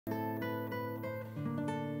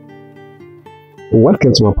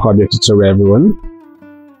Welcome to my project tutorial, everyone.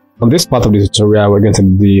 On this part of the tutorial, we're going to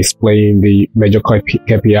be displaying the major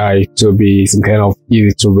KPI to be some kind of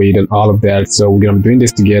easy to read and all of that. So we're going to be doing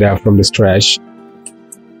this together from the scratch.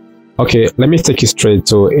 Okay, let me take you straight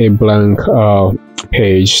to a blank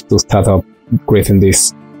page to start up creating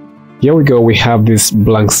this. Here we go, we have this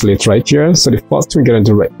blank slate right here. So the first thing we're going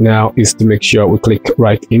to do right now is to make sure we click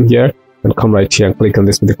right in here and come right here and click on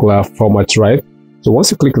this particular format, right? So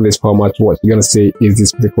once you click on this format, what you're going to see is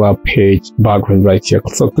this particular page background right here.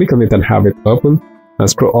 So click on it and have it open and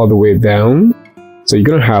scroll all the way down. So you're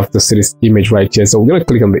going to have to see this image right here. So we're going to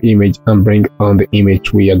click on the image and bring on the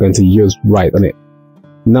image we are going to use right on it.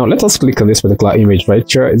 Now let us click on this particular image right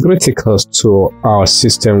here. It's going to take us to our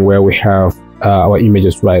system where we have our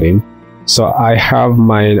images right in. So I have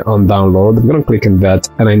mine on download. I'm going to click on that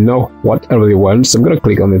and I know what I really want. So I'm going to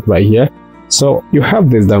click on it right here. So you have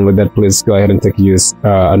this downloaded, please go ahead and take use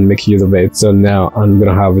and make use of it. So now I'm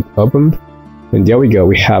gonna have it opened and there we go,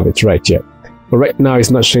 we have it right here. But right now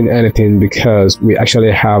it's not showing anything because we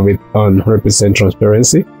actually have it on 100%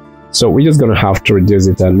 transparency. So we're just gonna have to reduce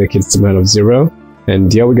it and make it some kind of 0,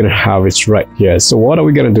 and there we're gonna have it right here. So what are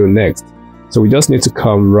we gonna do next? So we just need to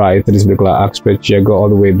come right to this particular aspect here, go all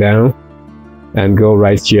the way down and go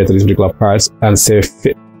right here to this particular part and say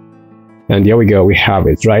fit, and there we go, we have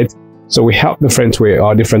it, right? So we have different way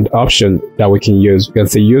or different option that we can use. You can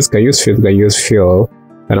say can use fit, can use fill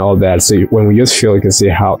and all that. So when we use fill, you can see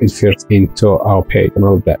how it fits into our page and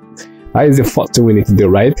all of that. That is the first thing we need to do,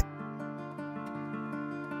 right?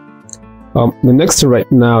 The next thing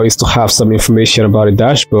right now is to have some information about the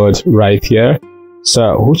dashboard right here.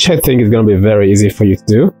 So which I think is going to be very easy for you to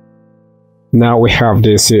do. Now we have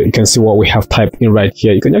this, you can see what we have typed in right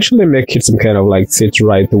here. You can actually make it some kind of like sit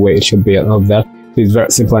right the way it should be and all of that. It's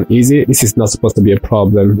very simple and easy. This is not supposed to be a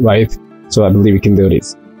problem, right? So I believe we can do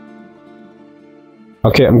this.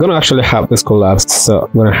 Okay, I'm gonna actually have this collapsed. So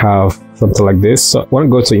I'm gonna have something like this. So I want to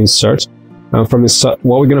go to insert, and from insert,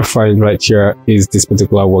 what we're gonna find right here is this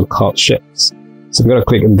particular one called shapes. So I'm gonna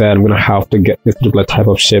click on that. I'm gonna have to get this particular type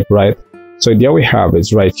of shape, right? So there we have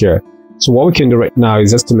it right here. So what we can do right now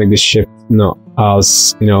is just to make this shape,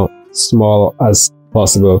 as small as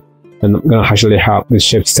possible. And I'm gonna actually have this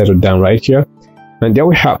shape settled down right here. And there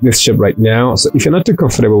we have this shape right now. So if you're not too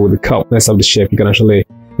comfortable with the curveness of the shape, you can actually,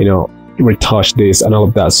 retouch this and all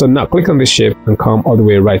of that. So now click on this shape and come all the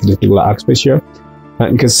way right to this particular aspect here.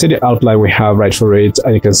 And you can see the outline we have right for it,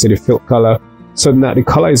 and you can see the fill color. So now the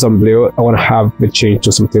color is on blue. I want to have it change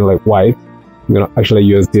to something like white. I'm going to actually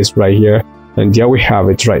use this right here. And there we have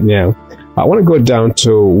it right now. I want to go down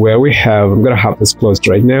to where we have, I'm going to have this closed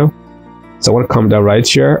right now. So I want to come down right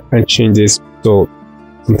here and change this to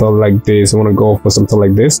something like this. I want to go for something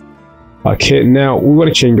like this. Okay, now we want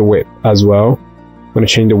to change the weight as well. I'm going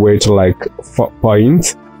to change the weight to like 4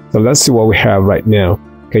 points. So let's see what we have right now.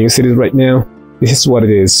 Can you see this right now? This is what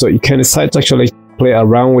it is. So you can decide to actually play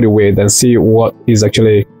around with the weight and see what is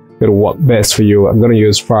actually going to work best for you. I'm going to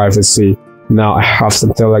use 5. Let's see. Now I have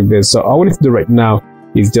something like this. So all we need to do right now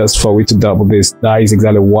is just for we to double this. That is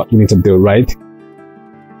exactly what you need to do, right?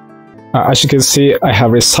 As you can see, I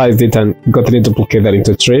have resized it and gotten it to duplicate that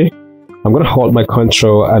into 3. I'm going to hold my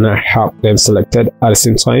control and I have them selected at the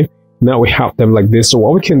same time. Now we have them like this. So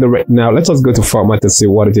what we can do right now, let us go to format and see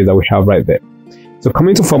what it is that we have right there. So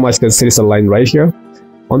coming to format, you can see this align right here.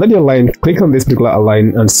 Under the align, click on this particular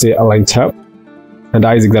align and say align tab. And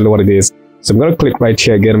that is exactly what it is. So I'm going to click right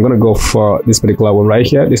here again. I'm going to go for this particular one right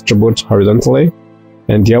here, distribute horizontally.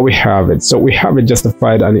 And there we have it. So we have it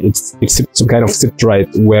justified and it's some kind of sit right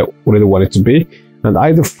where we really want it to be. And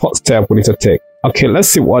that is the first step we need to take. Okay, let's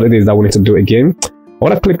see what it is that we need to do again. I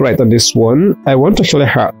want to click right on this one. I want to actually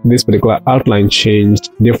have this particular outline changed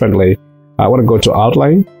differently. I want to go to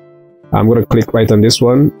outline. I'm going to click right on this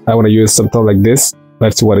one. I want to use something like this.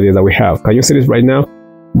 Let's see what it is that we have. Can you see this right now?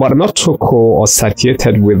 But I'm not too cool or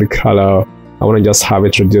satiated with the color. I want to just have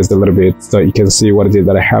it reduced a little bit so you can see what it is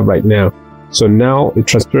that I have right now. So now the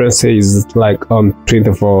transparency is like on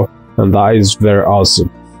 24, and that is very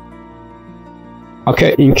awesome.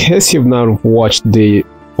 Okay, in case you've not watched the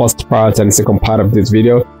first part and second part of this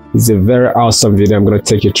video, it's a very awesome video. I'm going to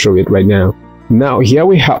take you through it right now. Now here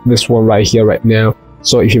we have this one right here right now.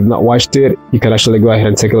 So if you've not watched it, you can actually go ahead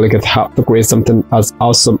and take a look at how to create something as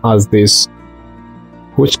awesome as this,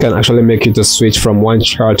 which can actually make you to switch from one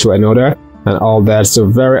chart to another and all that. So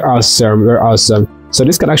very awesome, very awesome. So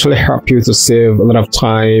this can actually help you to save a lot of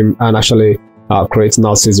time and actually create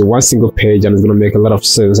analysis in one single page, and it's going to make a lot of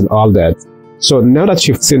sense and all that. So now that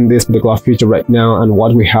you've seen this particular feature right now and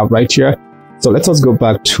what we have right here, so let us go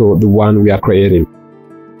back to the one we are creating.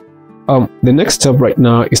 the next step right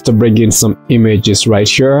now is to bring in some images right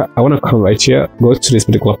here. I want to come right here, go to this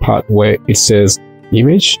particular part where it says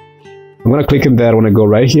image. I'm going to click on that. I want to go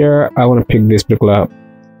right here. I want to pick this particular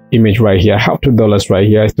image right here. I have $2 right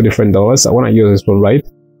here. It's $2 different. I want to use this one, right?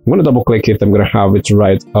 I'm going to double click it. I'm going to have it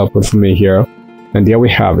right up for me here. And there we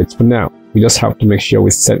have it. For now, we just have to make sure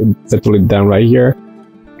we settle it down right here,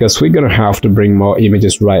 because we're going to have to bring more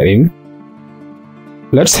images right in.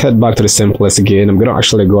 Let's head back to the same place again. I'm going to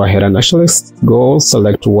actually go ahead and actually go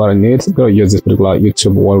select what I need. I'm going to use this particular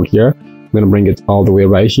YouTube world here. I'm going to bring it all the way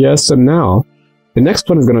right here. So now the next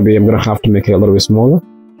one is going to be, I'm going to have to make it a little bit smaller.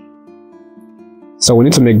 So we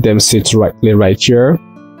need to make them sit right here.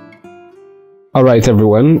 All right,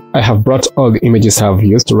 everyone, I have brought all the images I've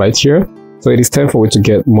used right here. So it is time for me to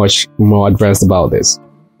get much more advanced about this.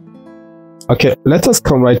 Okay, let us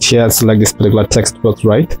come right here and select this particular text box,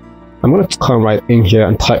 right? I'm going to come right in here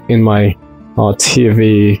and type in my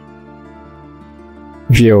TV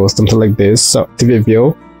view, something like this. So TV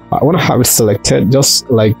view, I want to have it selected. Just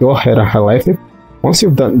like go ahead and highlight it. Once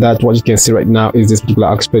you've done that, what you can see right now is this particular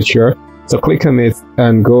aspect here. So click on it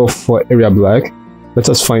and go for area black. Let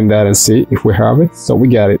us find that and see if we have it. So we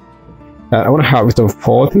got it. I want to have it on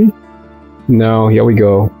 40. Now here we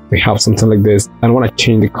go. We have something like this. And I want to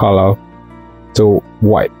change the color to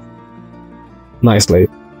white nicely.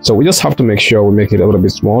 So we just have to make sure we make it a little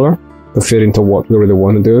bit smaller to fit into what we really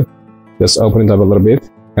want to do. Just open it up a little bit.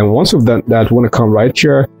 And once we've done that, we want to come right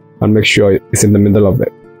here and make sure it's in the middle of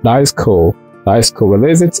it. That is cool. That is cool.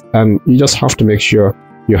 Release it. And you just have to make sure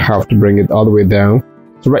you have to bring it all the way down.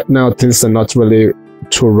 So right now, things are not really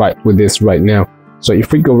too right with this right now. So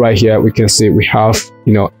if we go right here, we can see we have,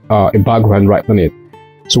 a background right on it.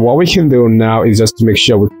 So what we can do now is just to make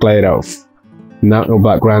sure we clear it off. Now no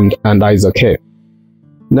background, and that is okay.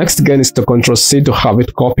 Next again is to Ctrl-C to have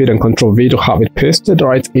it copied and Ctrl-V to have it pasted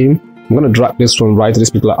right in. I'm going to drag this one right to this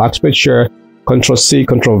particular aspect here. Ctrl-C,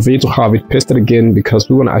 Ctrl-V to have it pasted again, because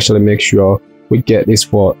we want to actually make sure we get this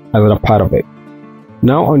for another part of it.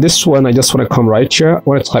 Now on this one, I just want to come right here. I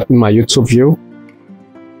want to type in my YouTube view.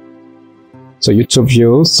 So YouTube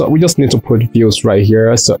view. So we just need to put views right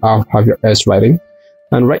here. So I'll have your S writing.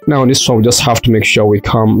 And right now on this one, we just have to make sure we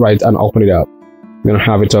come right and open it up. I'm going to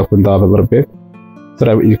have it opened up a little bit, so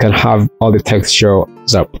that you can have all the text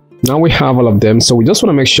shows up. Now we have all of them, so we just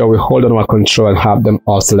want to make sure we hold on our control and have them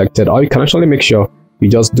all selected. Or you can actually make sure you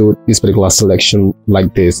just do this particular selection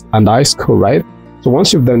like this, and that is cool, right? So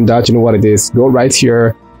once you've done that, you know what it is. Go right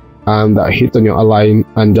here and hit on your align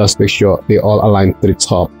and just make sure they all align to the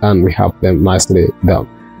top, and we have them nicely done.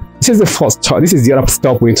 This is the first step. This is the other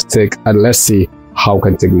step we need to take, and let's see how we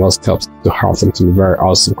can take more steps to have something very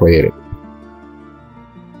awesome created.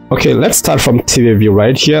 Okay, let's start from TV view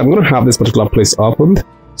right here. I'm going to have this particular place opened.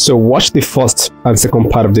 So watch the first and second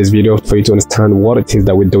part of this video for you to understand what it is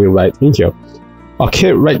that we're doing right in here.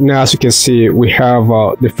 Okay, right now, as you can see, we have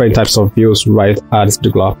different types of views right at this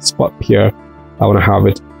particular spot here. I want to have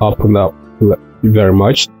it opened up very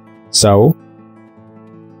much. So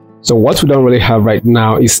what we don't really have right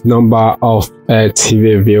now is number of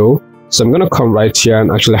TV view. So I'm going to come right here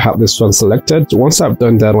and actually have this one selected. Once I've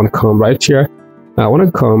done that, I want to come right here. I want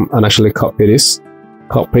to come and actually copy this.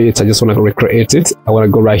 Copy it. I just want to recreate it. I want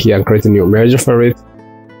to go right here and create a new measure for it.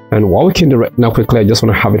 And what we can do right now quickly, I just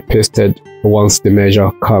want to have it pasted once the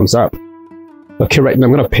measure comes up. Okay, right now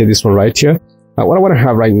I'm going to paste this one right here. What I want to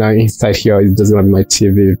have right now inside here is just going to be my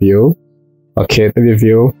TV view. Okay, TV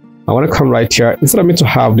view. I want to come right here. Instead of me to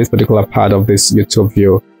have this particular part of this YouTube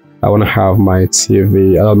view, I want to have my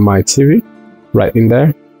TV right in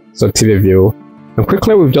there. So TV view. And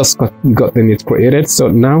quickly we've just got the need created. So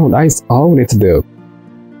now that is all we need to do.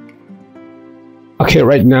 Okay,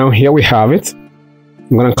 right now here we have it.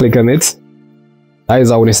 I'm gonna click on it. That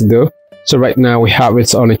is all we need to do. So right now we have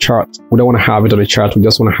it on a chart. We don't want to have it on a chart. We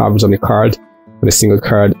just want to have it on a card, on a single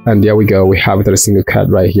card. And there we go. We have it on a single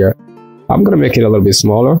card right here. I'm gonna make it a little bit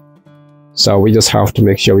smaller. So we just have to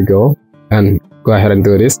make sure we go and go ahead and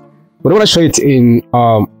do this. But I want to show it in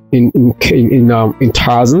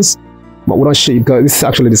thousands. But we don't show you, this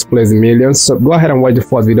actually displays in millions. So go ahead and watch the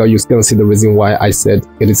first video. You're going to see the reason why I said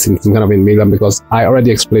it is in some kind of in million, because I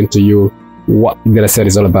already explained to you what data set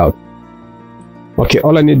is all about. Okay,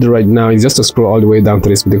 all I need right now is just to scroll all the way down to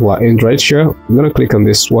this particular end right here. I'm going to click on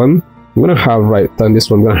this one. I'm going to have right on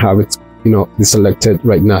this one. I'm going to have it, deselected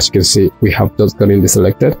right now. As you can see, we have just got in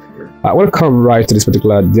deselected. I want to come right to this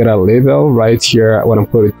particular data label right here. I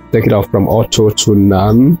want to take it off from auto to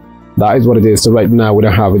none. That is what it is. So right now we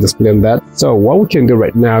don't have a display on that. So what we can do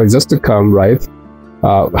right now is just to come right,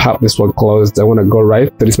 have this one closed. I want to go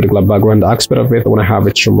right to this particular background aspect of it. I want to have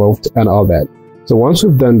it removed and all that. So once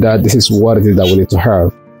we've done that, this is what it is that we need to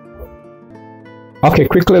have. Okay,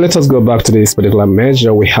 quickly, let us go back to this particular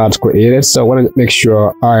measure we had created. So I want to make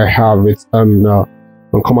sure I have it on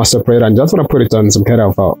comma separator, and just want to put it on some kind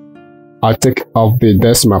of I'll take off the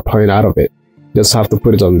decimal point out of it. Just have to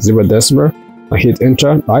put it on 0 decimal and hit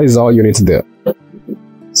enter. That is all you need to do.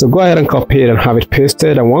 So go ahead and copy it and have it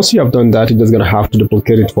pasted, and once you have done that, you're just gonna have to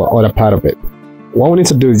duplicate it for other part of it. What we need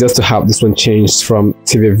to do is just to have this one changed from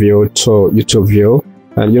TV view to YouTube view,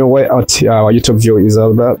 and you know what our YouTube view is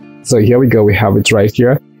all about. So here we go, we have it right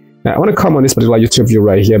here. Now I want to come on this particular YouTube view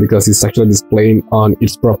right here because it's actually displaying on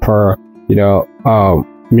its proper, you know,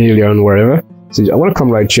 million wherever. So I want to come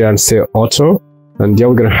right here and say auto, and there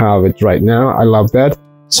we're gonna have it right now. I love that.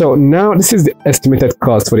 So now this is the estimated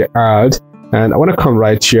cost for the ad, and I want to come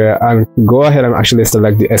right here and go ahead and actually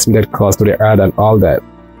select the estimated cost for the ad and all that.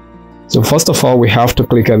 So first of all, we have to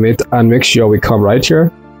click on it and make sure we come right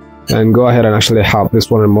here and go ahead and actually have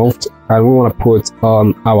this one removed, and we want to put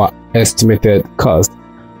on our estimated cost.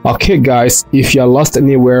 Okay guys, if you're lost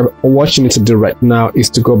anywhere, what you need to do right now is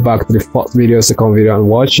to go back to the first video, second video, and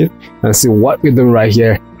watch it and see what we're doing right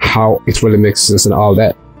here, how it really makes sense and all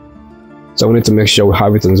that. So we need to make sure we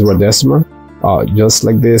have it on 0 decimal, just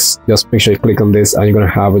like this. Just make sure you click on this and you're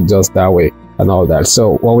gonna have it just that way and all that.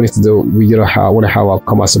 So what we need to do, we want to have our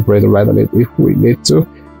comma separator right on it if we need to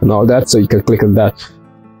and all that. So you can click on that.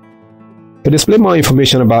 To display more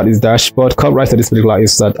information about this dashboard, come right to this particular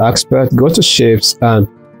Insert Expert, go to Shapes, and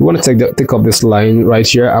we want to take up this line right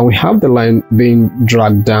here, and we have the line being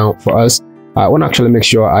dragged down for us. I want to actually make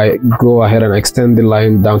sure I go ahead and extend the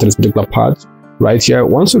line down to this particular part right here.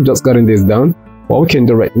 Once we've just gotten this done, what we can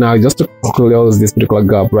do right now is just to close this particular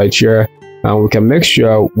gap right here, and we can make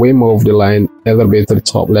sure we move the line a little bit to the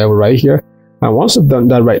top level right here. And once we've done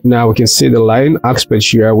that right now, we can see the line aspect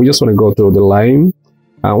here. We just want to go through the line.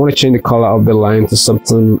 I want to change the color of the line to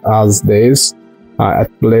something as this. I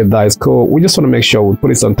believe that is cool. We just want to make sure we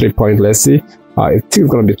put it on 3 points. Let's see. I think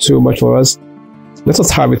it's going to be too much for us. Let's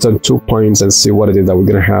just have it on 2 points and see what it is that we're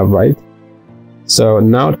going to have, right? So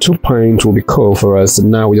now 2 points will be cool for us. So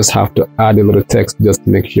now we just have to add a little text just to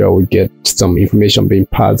make sure we get some information being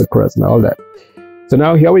passed across and all that. So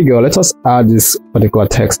now here we go. Let us add this particular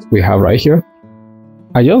text we have right here.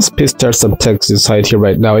 I just pasted some text inside here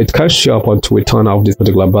right now. It can show up until we turn off this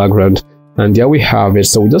particular background, and there we have it.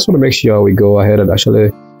 So we just want to make sure we go ahead and actually,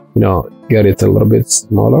 you know, get it a little bit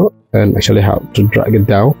smaller and actually have to drag it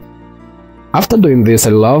down. After doing this, I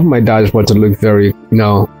love my dashboard to look very, you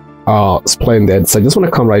know, splendid. So I just want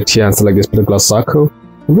to come right here and select this particular circle.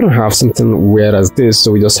 We're gonna have something weird as this,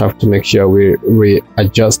 so we just have to make sure we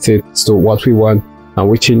adjust it to what we want, and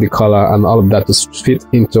we change the color and all of that to fit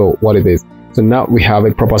into what it is. So now we have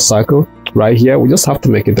a proper circle right here. We just have to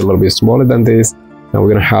make it a little bit smaller than this, and we're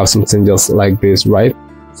gonna have something just like this, right?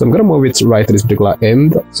 So I'm gonna move it right to this particular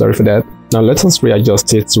end. Sorry for that. Now let us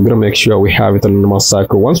readjust it. So we're gonna make sure we have it on a normal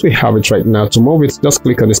circle. Once we have it right now, to move it, just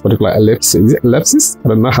click on this particular ellipse. Is it ellipsis? I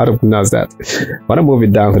don't know how to pronounce that. I want to move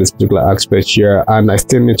it down to this particular aspect here, and I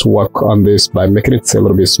still need to work on this by making it a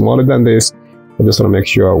little bit smaller than this. I just want to make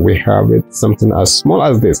sure we have it something as small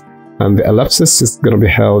as this, and the ellipsis is going to be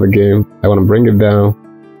held again. I want to bring it down,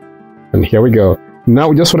 and here we go. Now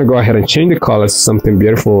we just want to go ahead and change the color to something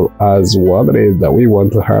beautiful as what it is that we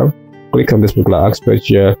want to have. Click on this particular aspect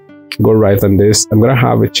here, go right on this. I'm going to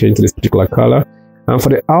have it change to this particular color, and for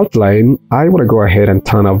the outline, I want to go ahead and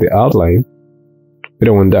turn off the outline. We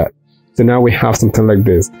don't want that. So now we have something like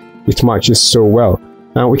this, which matches so well.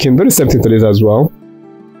 Now we can do the same thing to this as well.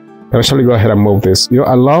 I'll actually go ahead and move this. You know,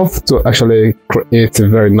 I love to actually create a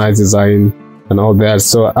very nice design and all that.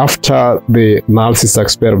 So after the analysis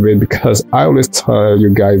aspect of it, because I always tell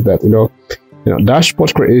you guys that, you know,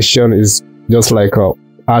 dashboard creation is just like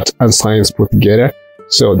art and science put together.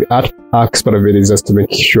 So the art aspect of it is just to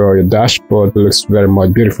make sure your dashboard looks very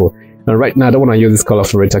much beautiful. And right now I don't want to use this color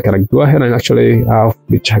for it. I can go ahead and actually have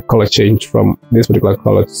the color change from this particular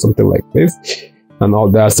color to something like this and all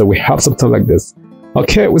that. So we have something like this.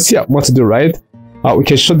 Okay, we see what to do, right? We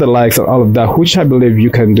can show the likes and all of that, which I believe you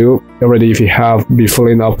can do already if you have been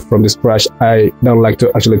filling up from the scratch. I don't like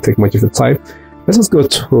to actually take much of the time. Let's just go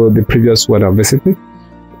to the previous one I'm visiting.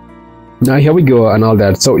 Now here we go and all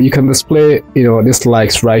that. So you can display, you know, these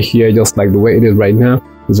likes right here, just like the way it is right now.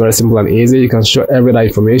 It's very simple and easy. You can show everyday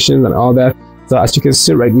information and all that. So as you can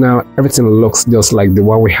see right now, everything looks just like the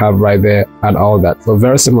one we have right there and all that. So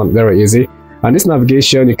very simple and very easy. And this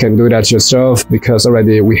navigation, you can do that yourself because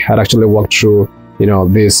already we had actually walked through, you know,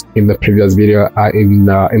 this in the previous video, in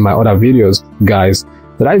my other videos, guys.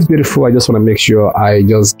 So that is beautiful. I just want to make sure I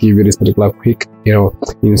just give you this particular quick,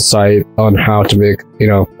 insight on how to make,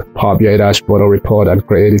 Power BI dashboard or report and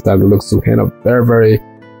create it that looks kind of very, very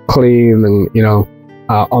clean and,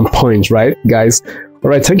 on point, right, guys?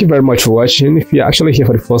 All right, thank you very much for watching. If you're actually here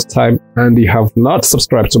for the first time and you have not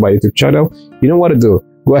subscribed to my YouTube channel, you know what to do.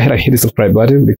 Go ahead and hit the subscribe button,